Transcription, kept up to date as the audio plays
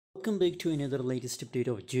Welcome back to another latest update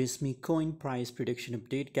of Jasmy Coin price prediction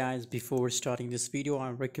update, guys. Before starting this video,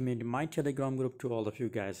 I recommend my Telegram group to all of you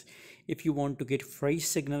guys. If you want to get free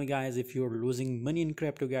signal, guys, if you're losing money in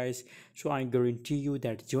crypto, guys, so I guarantee you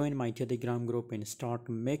that join my Telegram group and start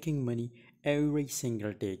making money every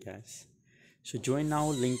single day, guys. So join now,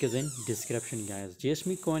 link is in description, guys.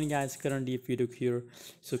 Jasmy Coin, guys, currently if you look here,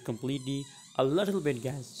 so completely a little bit,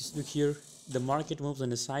 guys, just look here, the market moves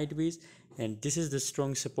on a sideways, and this is the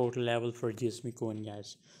strong support level for Jasmy Coin,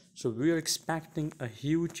 guys. So we are expecting a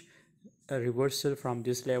huge reversal from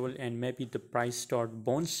this level, and maybe the price start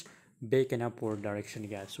bounce back in upward direction,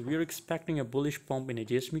 guys. So we are expecting a bullish pump in a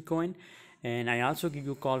Jasmy Coin, and I also give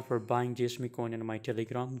you a call for buying Jasmy Coin in my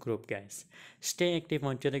Telegram group, guys. Stay active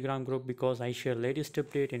on Telegram group because I share latest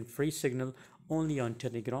update and free signal only on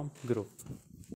Telegram group.